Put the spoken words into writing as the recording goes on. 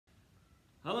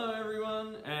Hello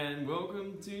everyone and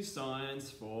welcome to Science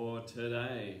for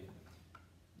Today.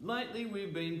 Lately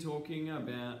we've been talking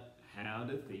about how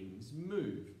do things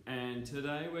move, and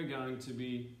today we're going to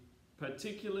be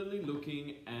particularly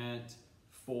looking at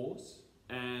force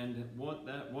and what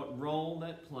role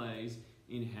that plays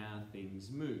in how things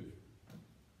move.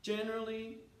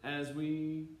 Generally, as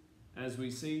we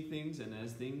see things and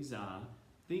as things are,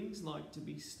 things like to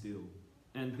be still,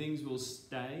 and things will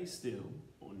stay still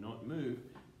or not move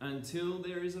until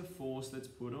there is a force that's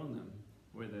put on them,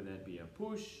 whether that be a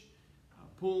push,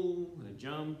 a pull, a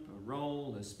jump, a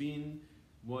roll, a spin,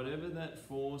 whatever that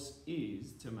force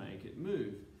is to make it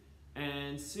move.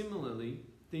 And similarly,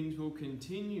 things will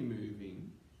continue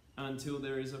moving until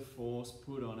there is a force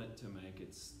put on it to make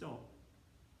it stop.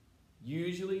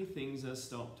 Usually things are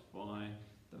stopped by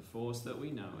the force that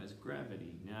we know as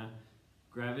gravity. Now,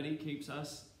 gravity keeps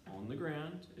us on the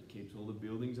ground, it keeps all the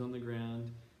buildings on the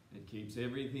ground, it keeps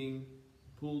everything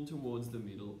pulled towards the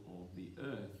middle of the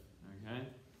earth, okay?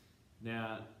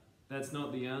 Now, that's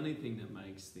not the only thing that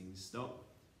makes things stop,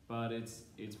 but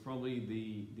it's probably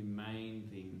the main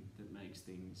thing that makes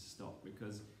things stop,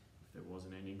 because if there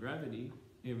wasn't any gravity,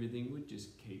 everything would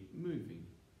just keep moving,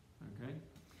 okay?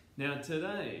 Now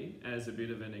today, as a bit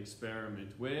of an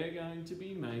experiment, we're going to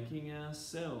be making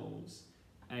ourselves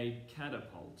a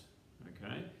catapult,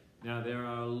 okay? Now there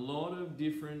are a lot of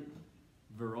different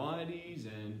varieties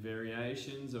and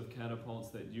variations of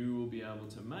catapults that you will be able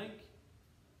to make.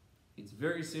 It's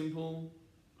very simple.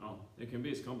 Oh, it can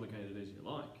be as complicated as you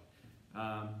like.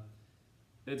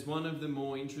 It's one of the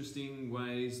more interesting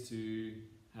ways to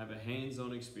have a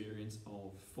hands-on experience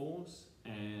of force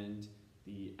and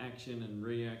the action and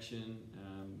reaction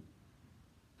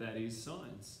that is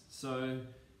science. So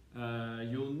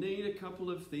you'll need a couple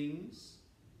of things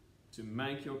to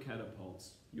make your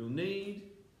catapults. You'll need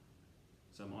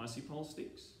some icy pole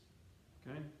sticks,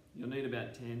 okay? You'll need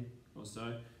about 10 or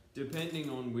so, depending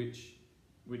on which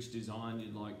design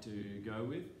you'd like to go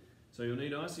with. So you'll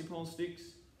need icy pole sticks,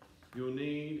 you'll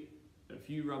need a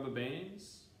few rubber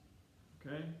bands,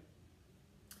 okay?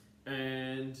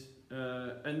 And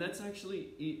that's actually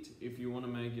it if you want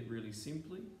to make it really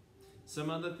simply. Some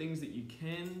other things that you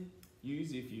can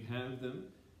use if you have them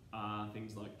are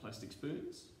things like plastic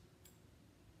spoons,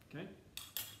 okay?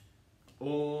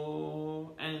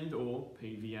 Or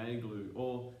PVA glue,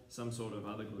 or some sort of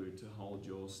other glue to hold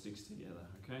your sticks together,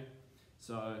 okay?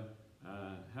 So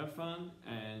have fun,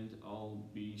 and I'll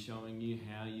be showing you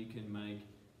how you can make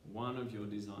one of your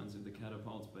designs of the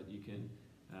catapults, but you can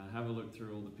have a look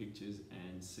through all the pictures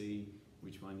and see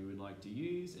which one you would like to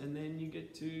use, and then you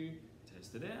get to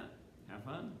test it out. Have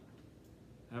fun.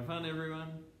 Have fun, everyone.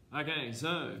 Okay,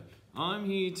 so I'm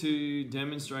here to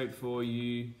demonstrate for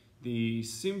you the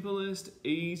simplest,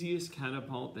 easiest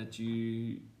catapult that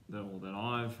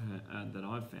I've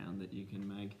found that you can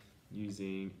make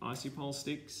using icy pole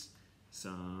sticks,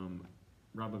 some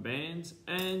rubber bands,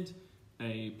 and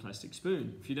a plastic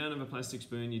spoon. If you don't have a plastic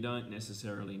spoon, you don't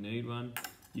necessarily need one.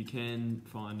 You can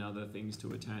find other things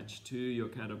to attach to your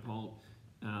catapult.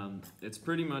 It's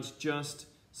pretty much just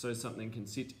so something can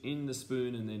sit in the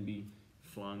spoon and then be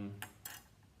flung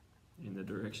in the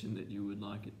direction that you would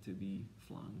like it to be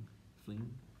flung.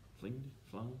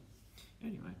 Flung.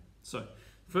 Anyway, so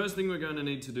first thing we're going to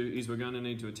need to do is we're going to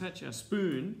need to attach our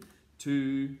spoon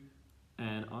to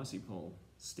an icy pole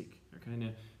stick. Okay,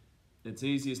 now it's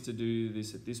easiest to do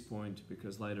this at this point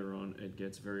because later on it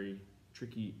gets very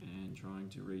tricky and trying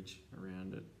to reach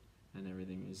around it and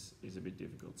everything is a bit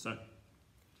difficult. So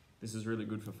this is really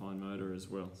good for fine motor as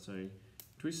well. So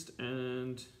twist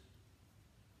and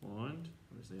wind.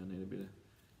 Obviously I need a bit of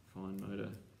fine motor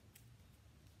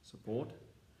support.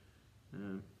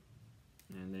 And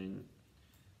then,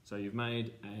 so you've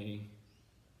made a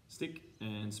stick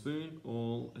and spoon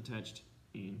all attached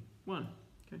in one.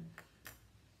 Okay.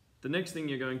 The next thing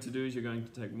you're going to do is you're going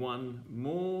to take one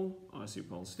more icy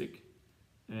pole stick,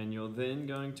 and you're then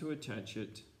going to attach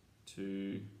it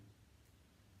to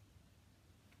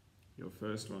your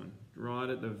first one, right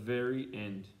at the very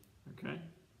end, okay?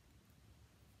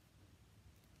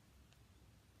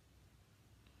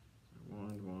 So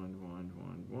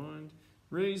wind,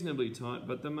 reasonably tight,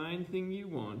 but the main thing you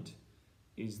want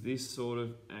is this sort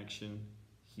of action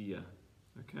here,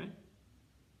 okay?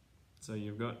 So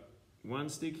you've got one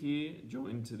stick here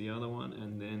joined to the other one,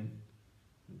 and then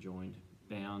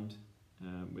bound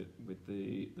with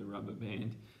the rubber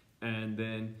band, and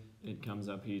then it comes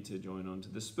up here to join onto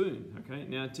the spoon, okay?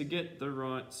 Now to get the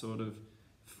right sort of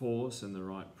force and the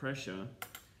right pressure,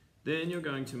 then you're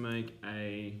going to make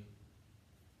a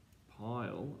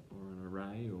pile or an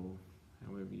array, or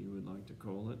however you would like to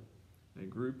call it, a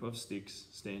group of sticks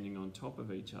standing on top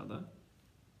of each other,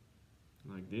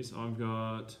 like this. I've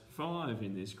got 5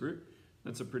 in this group.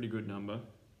 That's a pretty good number.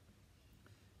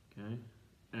 Okay,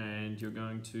 and you're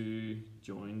going to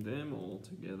join them all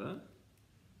together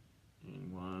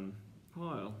in one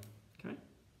pile. Okay,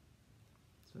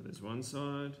 so there's one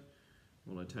side.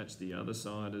 We'll attach the other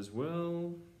side as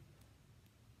well.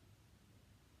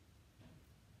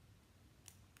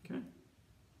 Okay,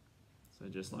 so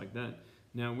just like that.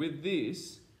 Now with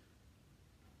this,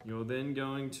 you're then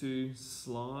going to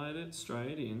slide it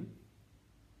straight in,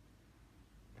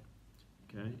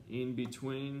 okay, in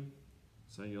between.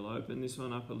 So you'll open this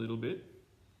one up a little bit,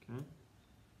 okay.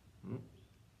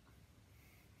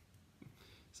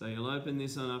 So you'll open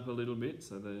this one up a little bit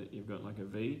so that you've got like a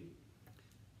V.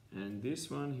 And this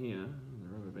one here, oh, the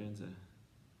rubber bands are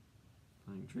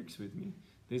playing tricks with me.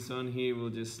 This one here will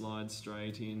just slide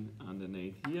straight in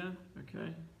underneath here,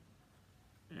 okay?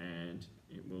 And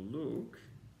it will look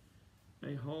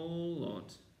a whole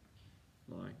lot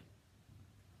like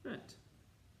that,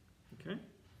 okay?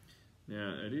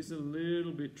 Now, it is a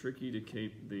little bit tricky to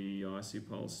keep the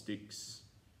icy-pole sticks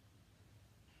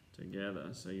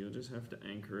together, so you'll just have to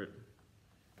anchor it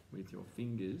with your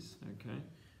fingers, okay?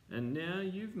 And now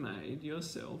you've made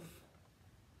yourself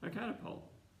a catapult,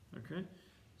 okay?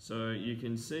 So you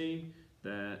can see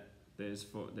that there's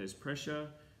pressure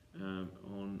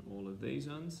on all of these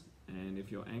ones, and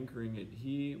if you're anchoring it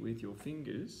here with your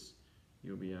fingers,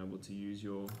 you'll be able to use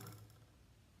your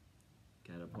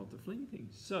catapult to fling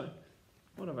things. So,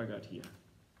 what have I got here?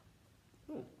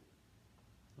 Oh,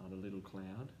 not a little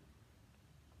cloud.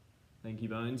 Thank you,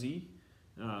 Bonesy.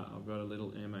 I've got a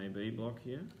little MAB block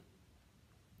here.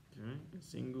 Okay, a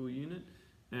single unit,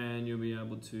 and you'll be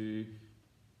able to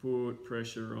put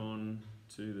pressure on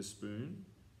to the spoon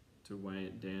to weigh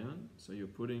it down. So you're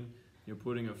putting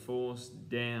a force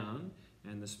down,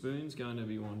 and the spoon's going to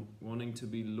be wanting to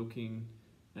be looking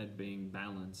at being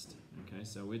balanced. Okay,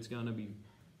 so it's going to be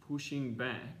pushing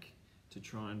back to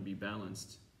try and be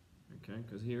balanced. Okay,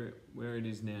 because here where it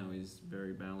is now is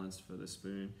very balanced for the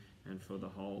spoon and for the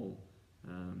whole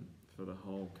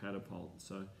catapult.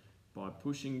 So by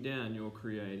pushing down, you're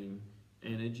creating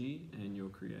energy and you're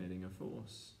creating a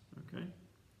force, okay?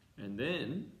 And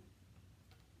then,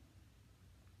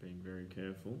 being very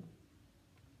careful,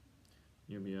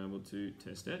 you'll be able to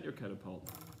test out your catapult.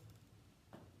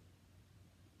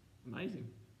 Amazing.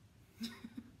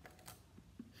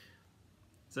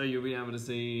 So you'll be able to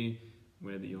see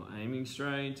whether you're aiming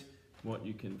straight, what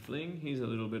you can fling. Here's a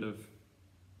little bit of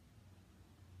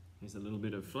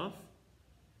fluff.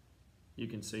 You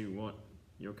can see what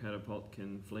your catapult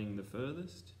can fling the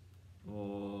furthest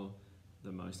or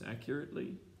the most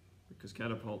accurately, because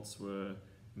catapults were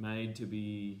made to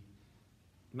be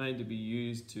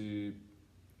used to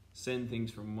send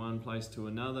things from one place to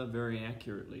another very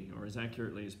accurately, or as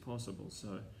accurately as possible.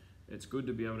 So it's good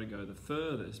to be able to go the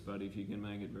furthest, but if you can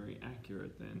make it very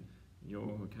accurate, then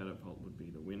your catapult would be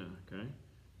the winner, okay?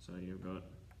 So you've got...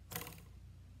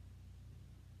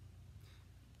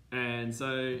 And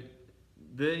so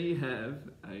there you have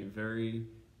a very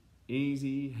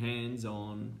easy,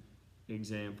 hands-on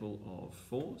example of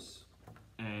force.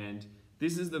 And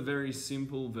this is the very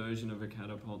simple version of a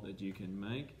catapult that you can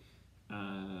make.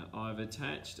 I've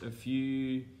attached a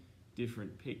few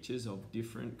different pictures of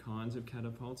different kinds of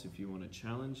catapults if you want to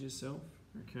challenge yourself,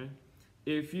 okay?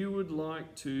 If you would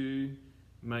like to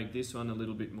make this one a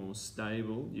little bit more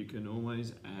stable, you can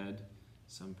always add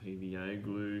some PVA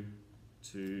glue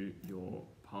to your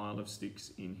pile of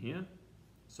sticks in here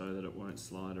so that it won't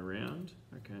slide around,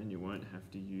 okay, and you won't have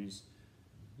to use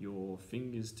your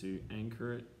fingers to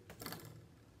anchor it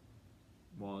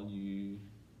while you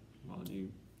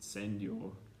send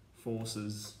your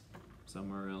forces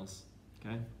somewhere else,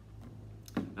 okay?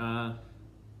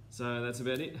 So that's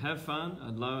about it. Have fun.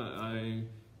 I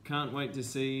can't wait to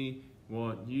see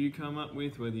what you come up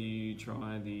with, whether you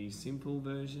try the simple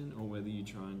version or whether you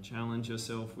try and challenge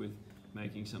yourself with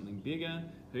making something bigger.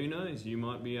 Who knows, you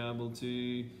might be able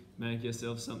to make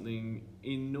yourself something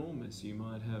enormous. You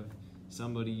might have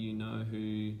somebody you know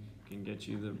who can get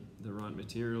you the right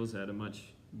materials at a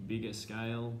much bigger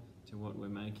scale to what we're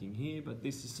making here, but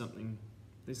this is something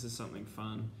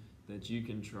fun that you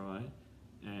can try,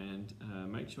 and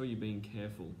make sure you're being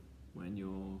careful when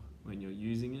you're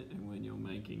using it and when you're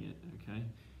making it, okay?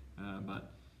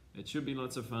 But it should be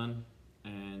lots of fun,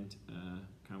 and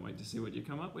can't wait to see what you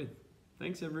come up with.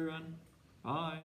 Thanks everyone. Bye.